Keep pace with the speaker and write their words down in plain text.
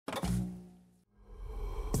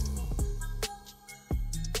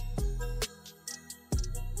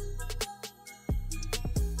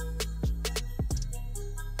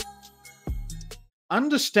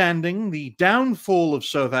understanding the downfall of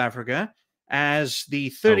South Africa as the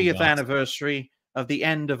 30th anniversary of the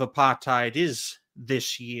end of apartheid is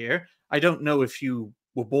this year. I don't know if you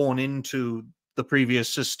were born into the previous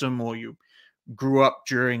system or you grew up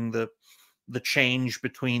during the change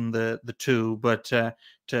between the two, but to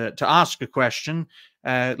ask a question,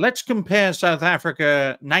 let's compare South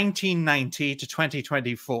Africa 1990 to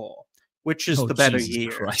 2024. Which is the better Jesus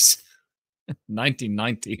year? Christ.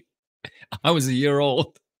 1990. I was a year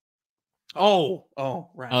old. Oh,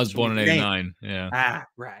 right. I was born in 89. Yeah. Ah,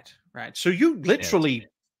 right. So you literally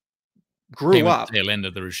grew up at the tail end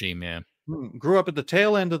of the regime. Yeah. Grew up at the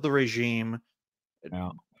tail end of the regime.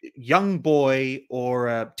 Yeah. Young boy or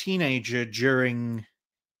a teenager during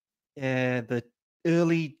the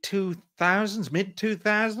early 2000s, mid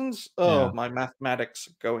 2000s. Oh, my mathematics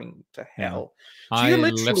are going to hell. Yeah. So I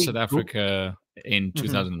left South Africa in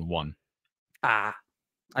 2001. Ah,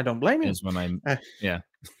 I don't blame you. Is when I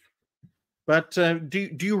But do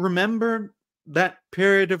you remember that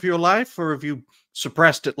period of your life, or have you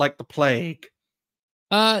suppressed it like the plague?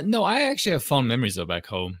 No, I actually have fond memories of back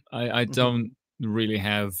home. I don't really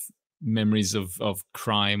have memories of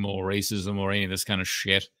crime or racism or any of this kind of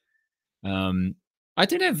shit. I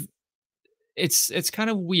did have. It's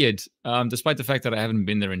kind of weird, despite the fact that I haven't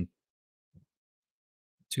been there in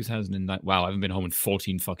 2009. Wow, I haven't been home in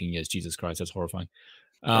 14 fucking years. Jesus Christ, that's horrifying.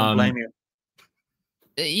 Don't blame you.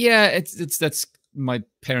 Yeah, that's my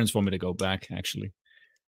parents want me to go back, actually,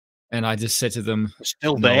 and I just said to them,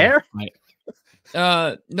 "Still there?"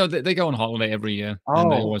 No, they go on holiday every year,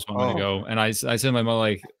 and they always want me to go. And I said to my mom,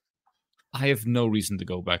 like, I have no reason to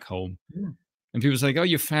go back home. And people say, like, "Oh,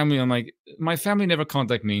 your family." I'm like, my family never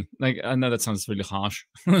contact me. Like, I know that sounds really harsh,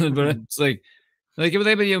 but it's like if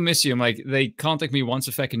they miss you, I'm like, they contact me once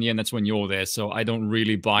a fucking year, and that's when you're there. So I don't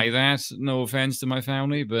really buy that. No offense to my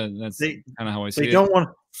family, but that's kind of how I see it. They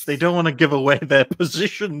don't want to give away their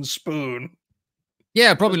position, Spoon.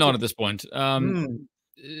 Yeah, probably not at this point.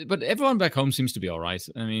 But everyone back home seems to be all right.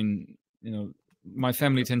 I mean, my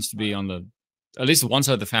family tends to be at least one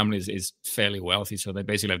side of the family is fairly wealthy, so they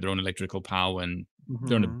basically have their own electrical power, and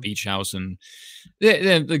they're in a beach house, and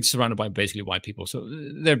they're like surrounded by basically white people, so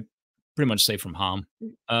they're pretty much safe from harm.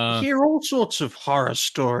 Hear all sorts of horror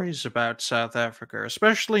stories about South Africa,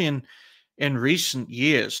 especially in recent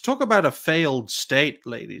years. Talk about a failed state,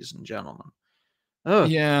 ladies and gentlemen. Oh.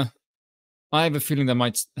 Yeah, I have a feeling that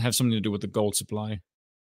might have something to do with the gold supply.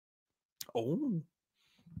 Oh.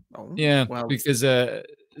 Yeah, well, because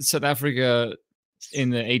South Africa in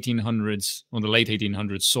the 1800s, or the late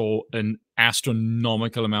 1800s, saw an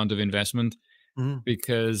astronomical amount of investment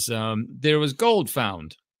because there was gold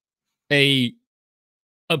found, a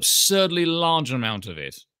absurdly large amount of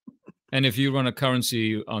it. And if you run a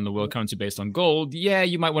currency on the world currency based on gold, yeah,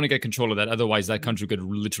 you might want to get control of that. Otherwise, that country could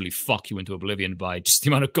literally fuck you into oblivion by just the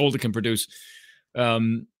amount of gold it can produce.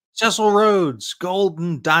 Cecil Rhodes, gold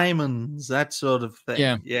and diamonds, that sort of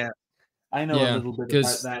thing. Yeah. I know a little bit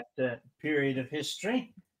about that period of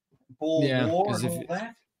history. War and all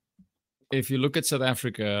that. If you look at South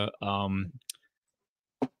Africa,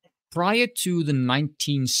 prior to the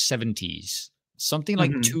 1970s, something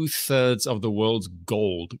like 2/3 of the world's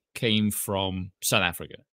gold came from South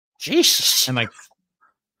Africa. Jesus. And like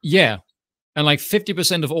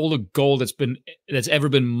 50% of all the gold that's ever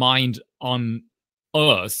been mined on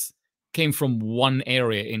Earth came from one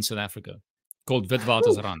area in South Africa called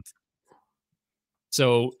Witwatersrand.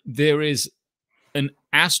 So there is an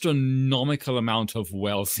astronomical amount of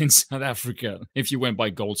wealth in South Africa if you went by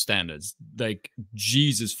gold standards. Like,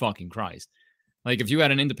 Jesus fucking Christ. Like, if you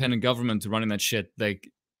had an independent government running that shit, like,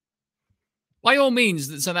 by all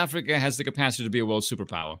means, South Africa has the capacity to be a world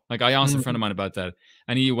superpower. Like, I asked a friend of mine about that,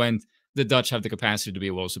 and he went, the Dutch have the capacity to be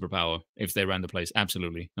a world superpower if they ran the place.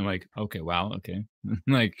 Absolutely. I'm like, okay, wow, okay.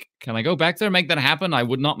 Like, can I go back there and make that happen? I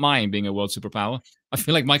would not mind being a world superpower. I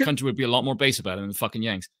feel like my country would be a lot more base about it than the fucking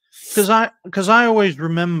Yanks. Because I always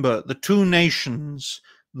remember the two nations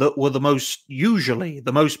that were usually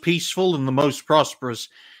the most peaceful and the most prosperous,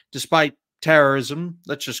 despite terrorism,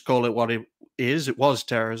 let's just call it what it is, it was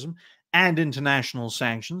terrorism, and international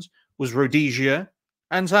sanctions, was Rhodesia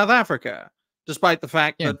and South Africa, despite the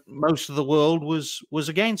fact that most of the world was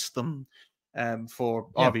against them for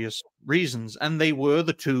obvious reasons. And they were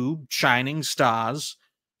the two shining stars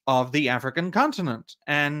of the African continent.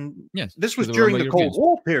 And this was during the Cold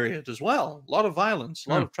War period as well. A lot of violence, a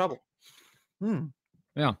lot of trouble.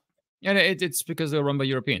 Yeah. And it's because they're run by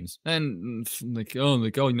Europeans. And like, oh,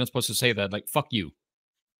 you're not supposed to say that. Like, fuck you.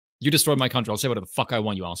 You destroyed my country. I'll say whatever the fuck I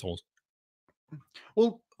want, you assholes.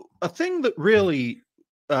 Well, a thing that really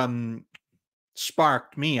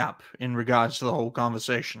sparked me up in regards to the whole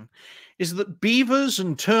conversation is that beavers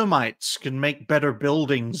and termites can make better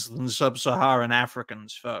buildings than sub-Saharan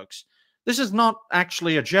Africans, folks. This is not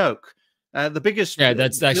actually a joke. The biggest Yeah,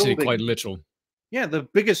 that's actually building, quite literal. yeah, the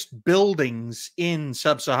biggest buildings in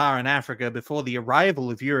sub-Saharan Africa before the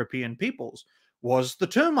arrival of European peoples was the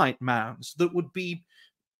termite mounds that would be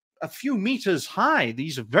a few meters high.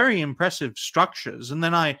 These are very impressive structures. And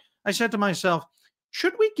then I said to myself,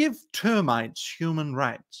 should we give termites human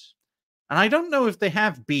rights? And I don't know if they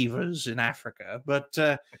have beavers in Africa, but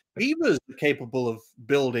beavers are capable of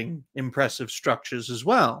building impressive structures as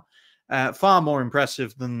well, far more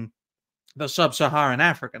impressive than the sub-Saharan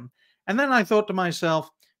African. And then I thought to myself,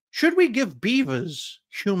 should we give beavers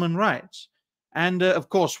human rights? And of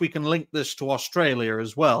course, we can link this to Australia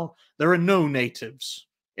as well. There are no natives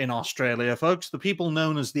in Australia, folks. The people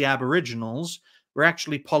known as the Aboriginals were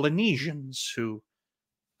actually Polynesians who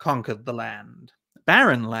conquered the land.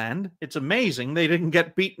 Barren land. It's amazing they didn't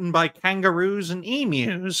get beaten by kangaroos and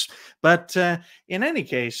emus. But in any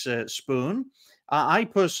case, Spoon, I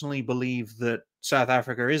personally believe that South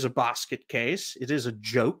Africa is a basket case. It is a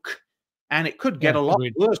joke, and it could get a lot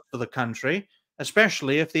worse for the country,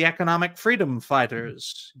 especially if the economic freedom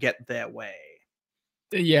fighters get their way.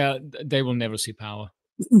 Yeah, they will never see power.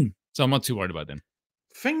 So I'm not too worried about them.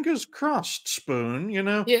 Fingers crossed, Spoon. You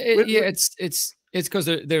know. Yeah, it's because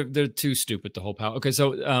they're too stupid to hold power. Okay,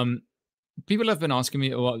 so people have been asking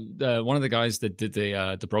me. Well, one of the guys that did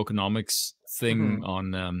the Brokenomics thing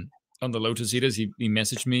on the Lotus Eaters, he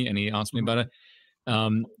messaged me and he asked me about it.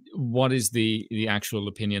 What is the actual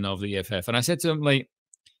opinion of the EFF? And I said to him, like,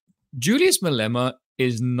 Julius Malema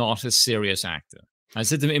is not a serious actor. I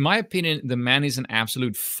said to him, in my opinion, the man is an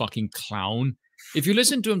absolute fucking clown. If you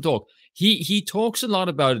listen to him talk, he talks a lot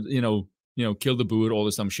about, you know, kill the boot, all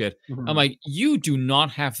this dumb shit. I'm like, you do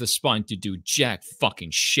not have the spine to do jack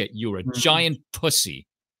fucking shit. You're a giant pussy.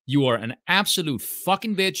 You are an absolute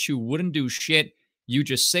fucking bitch who wouldn't do shit. You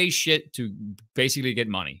just say shit to basically get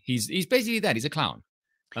money. He's basically that. He's a clown.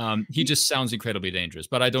 He just sounds incredibly dangerous,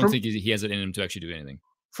 but I don't think he has it in him to actually do anything.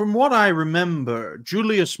 From what I remember,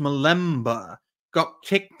 Julius Malema got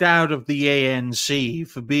kicked out of the ANC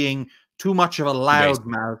for being too much of a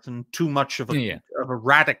loudmouth and too much of a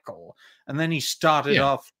radical. And then he started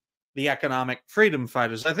off the economic freedom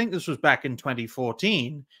fighters. I think this was back in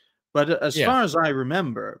 2014. But as far as I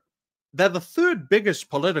remember, they're the third biggest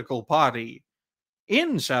political party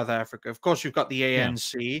in South Africa. Of course, you've got the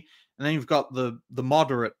ANC, and then you've got the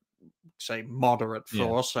moderate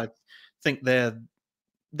force. I think they're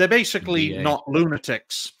basically not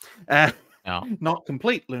lunatics. Not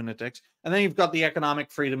complete lunatics. And then you've got the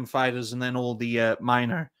economic freedom fighters and then all the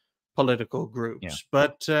minor political groups.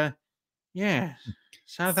 But South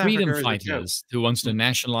freedom Africa fighters who wants to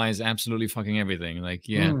nationalize absolutely fucking everything. Like,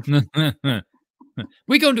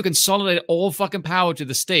 we're going to consolidate all fucking power to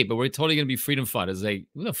the state, but we're totally going to be freedom fighters. Like,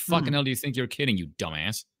 who the fucking hell do you think you're kidding, you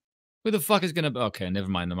dumbass? Who the fuck is going to... Okay, never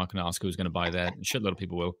mind. I'm not going to ask who's going to buy that. A shitload of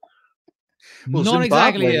people will. Well, not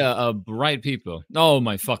exactly a bright people. Oh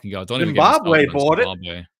my fucking god! Don't Zimbabwe even bought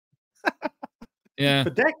Zimbabwe. It for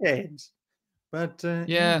decades. But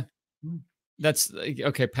that's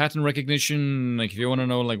okay. Pattern recognition. Like, if you want to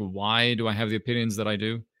know, like, why do I have the opinions that I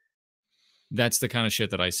do? That's the kind of shit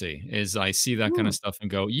that I see. Is I see that kind of stuff and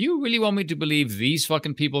go, you really want me to believe these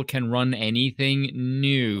fucking people can run anything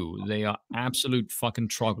new? They are absolute fucking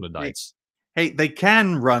troglodytes. Hey, they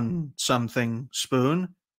can run something,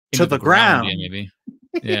 Spoon. To the ground. Yeah, maybe.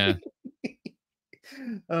 Yeah.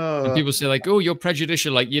 And people say, like, oh, you're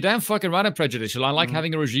prejudicial. Like, you're damn fucking right I'm prejudicial. I like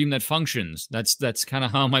having a regime that functions. That's kind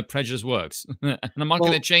of how my prejudice works. And I'm not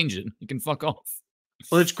going to change it. You can fuck off.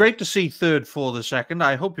 Well, it's great to see Third for the second.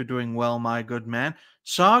 I hope you're doing well, my good man.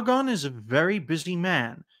 Sargon is a very busy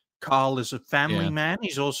man. Carl is a family man.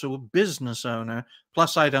 He's also a business owner.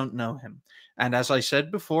 Plus, I don't know him. And as I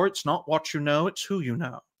said before, it's not what you know, it's who you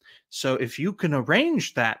know. So if you can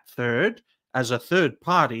arrange that third as a third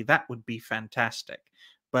party, that would be fantastic.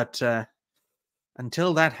 But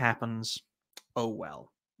until that happens, oh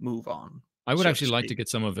well, move on. I would actually like to get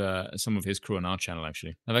some of his crew on our channel,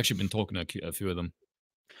 actually. I've actually been talking to a few of them.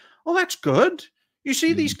 Well, that's good. You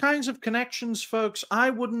see these kinds of connections, folks. I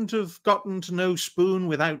wouldn't have gotten to know Spoon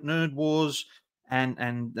without Nerd Wars.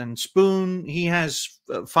 And Spoon, he has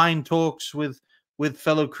fine talks with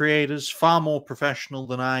fellow creators, far more professional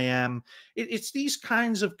than I am. It's these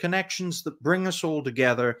kinds of connections that bring us all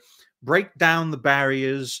together, break down the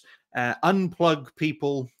barriers, unplug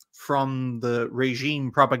people from the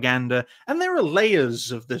regime propaganda. And there are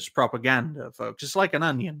layers of this propaganda, folks. It's like an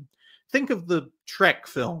onion. Think of the Trek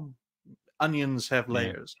film. Onions have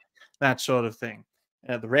layers. that sort of thing.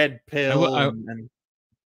 The red I will, pill I, and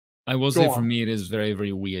I will go say for on. me, it is very,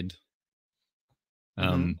 very weird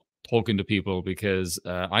Hmm. talking to people because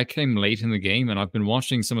I came late in the game and I've been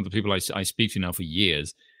watching some of the people I speak to now for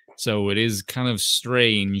years. So it is kind of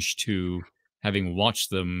strange to having watched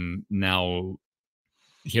them now,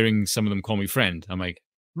 hearing some of them call me friend. I'm like,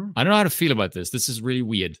 Hmm. I don't know how to feel about this. This is really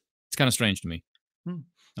weird. It's kind of strange to me. Hmm.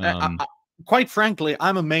 Um, Quite frankly,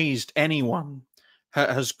 I'm amazed anyone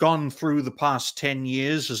has gone through the past 10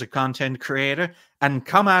 years as a content creator and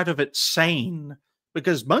come out of it sane,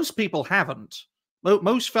 because most people haven't.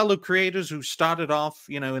 Most fellow creators who started off,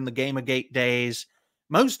 in the Gamergate days,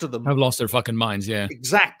 most of them, have lost their fucking minds. Yeah.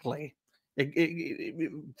 exactly.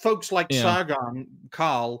 Folks like Yeah. Sargon,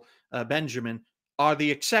 Carl, Benjamin are the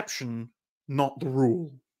exception, not the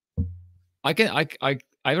rule. I can, I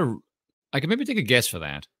have a, I can maybe take a guess for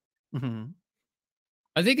that. Hmm.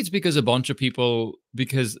 I think it's because a bunch of people,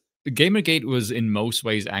 because Gamergate was in most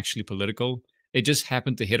ways actually political. It just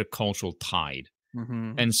happened to hit a cultural tide.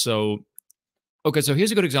 Hmm. And so, okay, so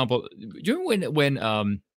here's a good example. Do you remember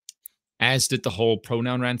when As did the whole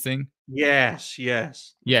pronoun rant thing? Yes,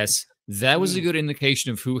 yes. Yes, that was a Mm. good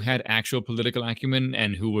indication of who had actual political acumen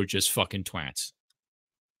and who were just fucking twats.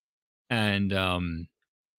 And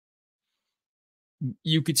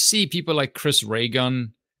you could see people like Chris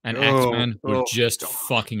Raygun and Oh, Axeman were oh just gosh.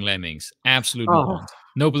 fucking lemmings, absolute Oh, morons,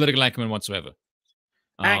 no political acumen whatsoever.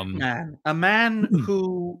 Um, Ackman, a man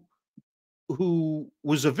who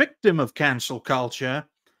was a victim of cancel culture,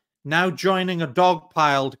 now joining a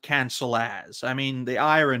dog-piled cancel as. I mean, the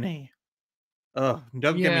irony. Oh,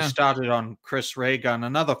 don't get me yeah, started on Chris Raygun,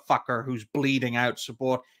 another fucker who's bleeding out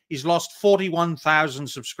support. He's lost 41,000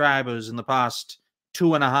 subscribers in the past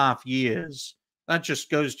 2.5 years. That just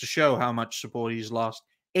goes to show how much support he's lost.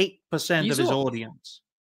 8% of he's his all. audience.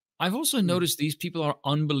 I've also Mm. noticed these people are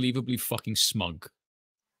unbelievably fucking smug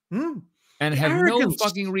Mm. and The have no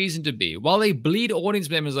fucking arrogance. reason to be. While they bleed audience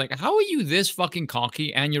members, like, how are you this fucking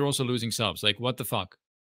cocky and you're also losing subs? Like, what the fuck?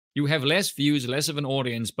 You have less views, less of an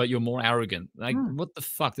audience, but you're more arrogant. Like, Mm. what the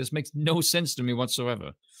fuck? This makes no sense to me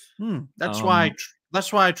whatsoever. Mm. Um, That's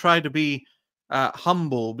why I try to be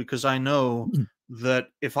humble, because I know that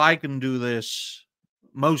if I can do this,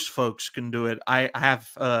 most folks can do it. I have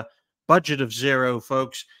a budget of zero,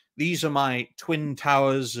 folks. These are my twin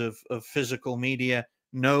towers of physical media.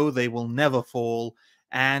 No, they will never fall.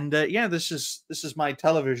 And yeah, this is my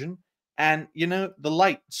television, and the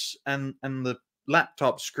lights and the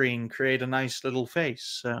laptop screen create a nice little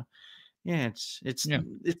face. So yeah, yeah.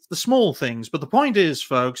 it's the small things. But the point is,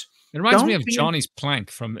 folks, It reminds me don't of be an Johnny's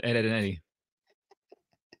plank from Ed, Ed and Eddie.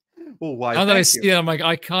 well, why, Now that I thank see you. it, I'm like,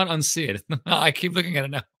 I can't unsee it. I keep looking at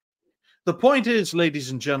it now. The point is,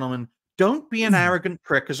 ladies and gentlemen, don't be an arrogant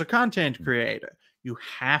prick as a content creator. You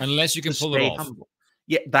have Unless you to can pull it stay off. humble.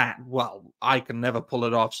 Yeah, well, I can never pull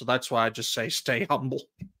it off, so that's why I just say stay humble.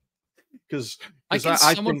 Because I can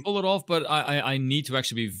I somewhat think pull it off, but I need to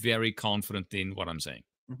actually be very confident in what I'm saying.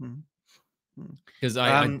 mhm, mm. Because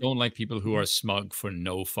I um don't like people who are smug for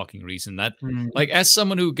no fucking reason. That, like, mm, as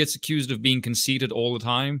someone who gets accused of being conceited all the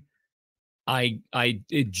time,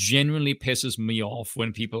 it genuinely pisses me off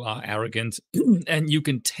when people are arrogant and you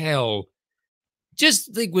can tell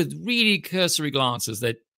just like with really cursory glances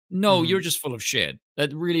that no, you're mm. just full of shit.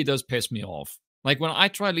 That really does piss me off. Like when I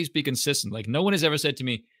try at least be consistent, like no one has ever said to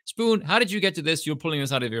me, Spoon, how did you get to this? You're pulling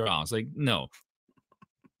this out of your ass. Like, no.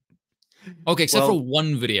 Okay, except for Well,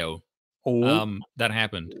 one video oh, that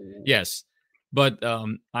happened. Yes. But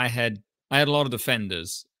I had a lot of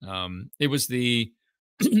defenders. It was the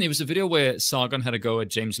it was a video where Sargon had a go at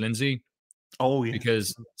James Lindsay oh yeah.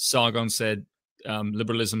 because Sargon said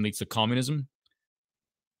liberalism leads to communism,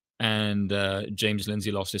 and James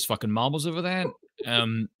Lindsay lost his fucking marbles over that.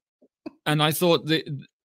 Um, and I thought that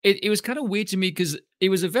it was kind of weird to me because it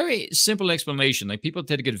was a very simple explanation. Like people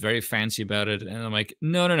tend to get very fancy about it, and I'm like,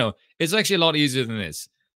 no, no, no, it's actually a lot easier than this.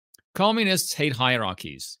 Communists hate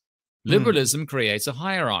hierarchies. Mm. Liberalism creates a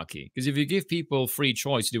hierarchy because if you give people free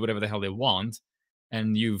choice to do whatever the hell they want,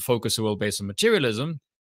 and you focus the world based on materialism,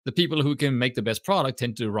 the people who can make the best product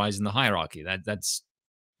tend to rise in the hierarchy. That's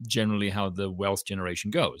generally how the wealth generation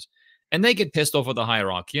goes. And they get pissed off at the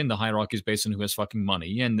hierarchy, and the hierarchy is based on who has fucking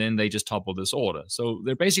money, and then they just topple this order. So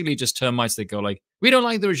they're basically just termites that go like, we don't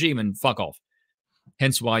like the regime and fuck off.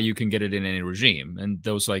 Hence why you can get it in any regime. And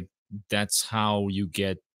those like that's how you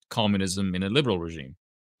get communism in a liberal regime.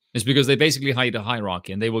 It's because they basically hide a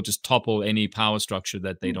hierarchy and they will just topple any power structure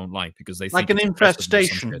that they don't like because they Like think an it's oppressive or some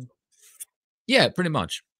shit. infestation. Yeah, pretty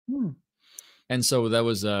much. Hmm. And so that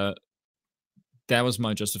was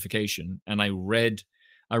my justification. And I read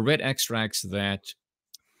extracts that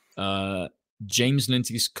James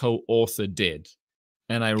Lindsay's co-author did.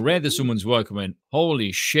 And I read this woman's work and went,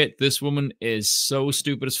 holy shit, this woman is so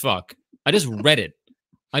stupid as fuck. I just read it.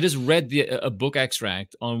 I just read a book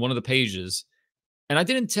extract on one of the pages. And I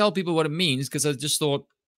didn't tell people what it means because I just thought,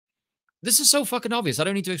 this is so fucking obvious. I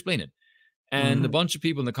don't need to explain it. And a bunch of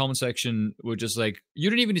people in the comment section were just like, you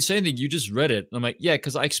didn't even say anything. You just read it. And I'm like, yeah,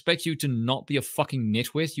 because I expect you to not be a fucking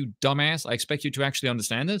nitwit, you dumbass. I expect you to actually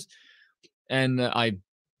understand this. And I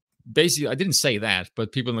didn't say that,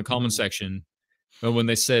 but people in the comment section, when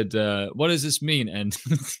they said, what does this mean? And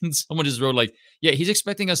someone just wrote like, yeah, he's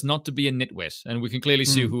expecting us not to be a nitwit. And we can clearly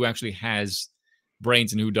see who actually has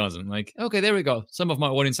brains and who doesn't. Like, okay, there we go. Some of my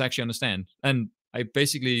audience actually understand. And I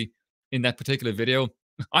basically, in that particular video,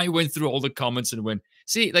 I went through all the comments and went,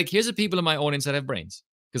 see, like, here's the people in my audience that have brains.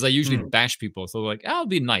 Because I usually bash people. So like, I'll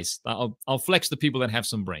be nice. I'll flex the people that have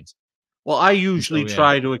some brains. Well, I usually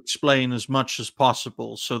try to explain as much as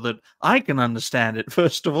possible so that I can understand it,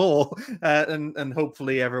 first of all, and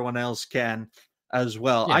hopefully everyone else can as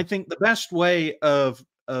well. Yeah. I think the best way of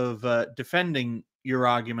defending your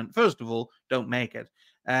argument, first of all, don't make it.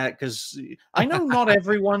 Because I know not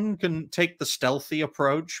everyone can take the stealthy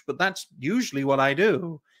approach, but that's usually what I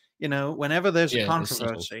do. You know, whenever there's a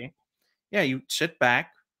controversy, you sit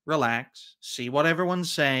back, relax, see what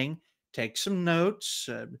everyone's saying, take some notes,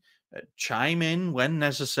 chime in when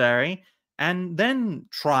necessary, and then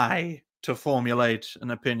try to formulate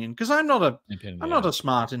an opinion. Because I'm not a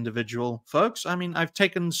smart individual, folks. I mean, I've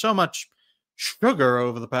taken so much sugar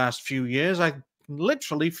over the past few years, I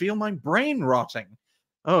literally feel my brain rotting.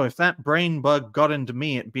 Oh, if that brain bug got into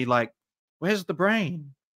me, it'd be like, where's the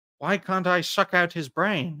brain? Why can't I suck out his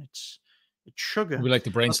brain? It's sugar. We like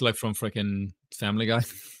the brain select from freaking Family Guy.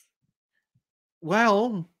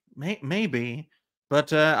 Well, maybe.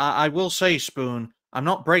 But I will say, Spoon, I'm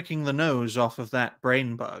not breaking the nose off of that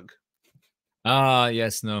brain bug. Ah,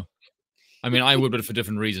 yes, no. I mean, I would, but for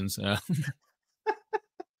different reasons. I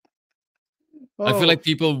feel like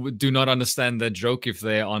people do not understand that joke if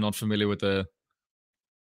they are not familiar with the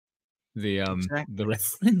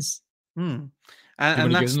reference. And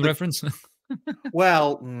that's the reference.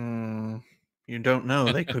 Well, you don't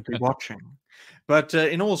know. They could be watching. But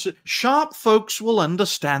sharp folks will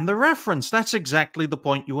understand the reference. That's exactly the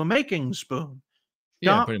point you were making, Spoon.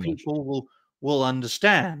 Sharp people will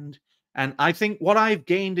understand. And I think what I've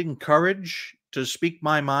gained in courage to speak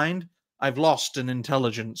my mind, I've lost in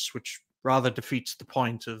intelligence, which rather defeats the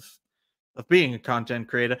point of being a content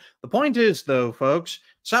creator. The point is, though, folks,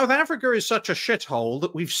 South Africa is such a shithole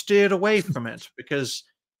that we've steered away from it because,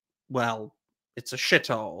 well, it's a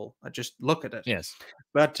shithole. I just look at it. Yes.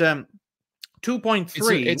 But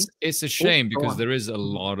 2.3... It's a shame because there is a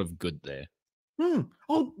lot of good there.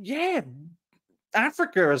 Oh, yeah.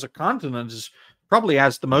 Africa as a continent probably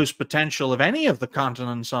has the most potential of any of the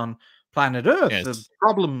continents on planet Earth. Yes. The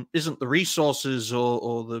problem isn't the resources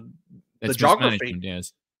or the geography.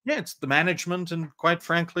 Yes. Yeah, it's the management and, quite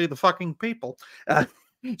frankly, the fucking people.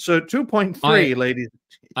 So 2.3, ladies.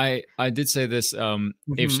 I did say this.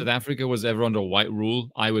 If South Africa was ever under white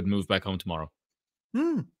rule, I would move back home tomorrow.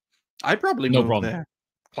 I'd probably move there.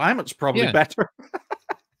 Climate's probably better.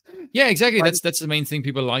 Yeah, exactly. That's the main thing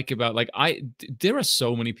people like about, like, there are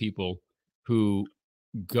so many people who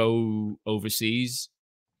go overseas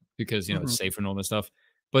because, you know, it's safer and all that stuff.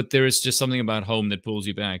 But there is just something about home that pulls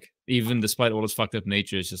you back. Even despite all its fucked up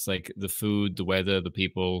nature, it's just like the food, the weather, the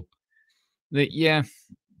people.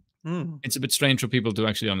 It's a bit strange for people to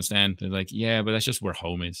actually understand. They're like, yeah, but that's just where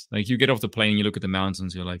home is. Like, you get off the plane, you look at the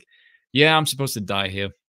mountains, you're like, yeah, I'm supposed to die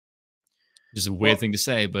here. Just a weird thing to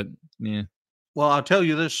say, but yeah. Well, I'll tell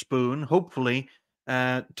you this, Spoon. Hopefully,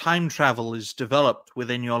 time travel is developed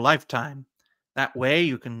within your lifetime. That way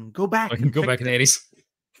you can go back. I can go back in the 80s.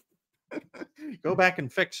 Go back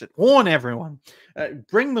and fix it. Warn everyone.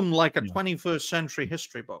 Bring them like a 21st century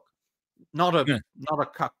history book. Not a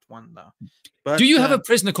cucked one, though. But, do you have a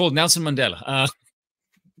prisoner called Nelson Mandela?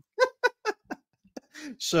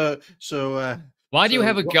 Why do you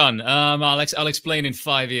have a gun? I'll explain in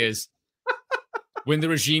 5 years. When the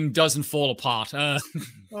regime doesn't fall apart.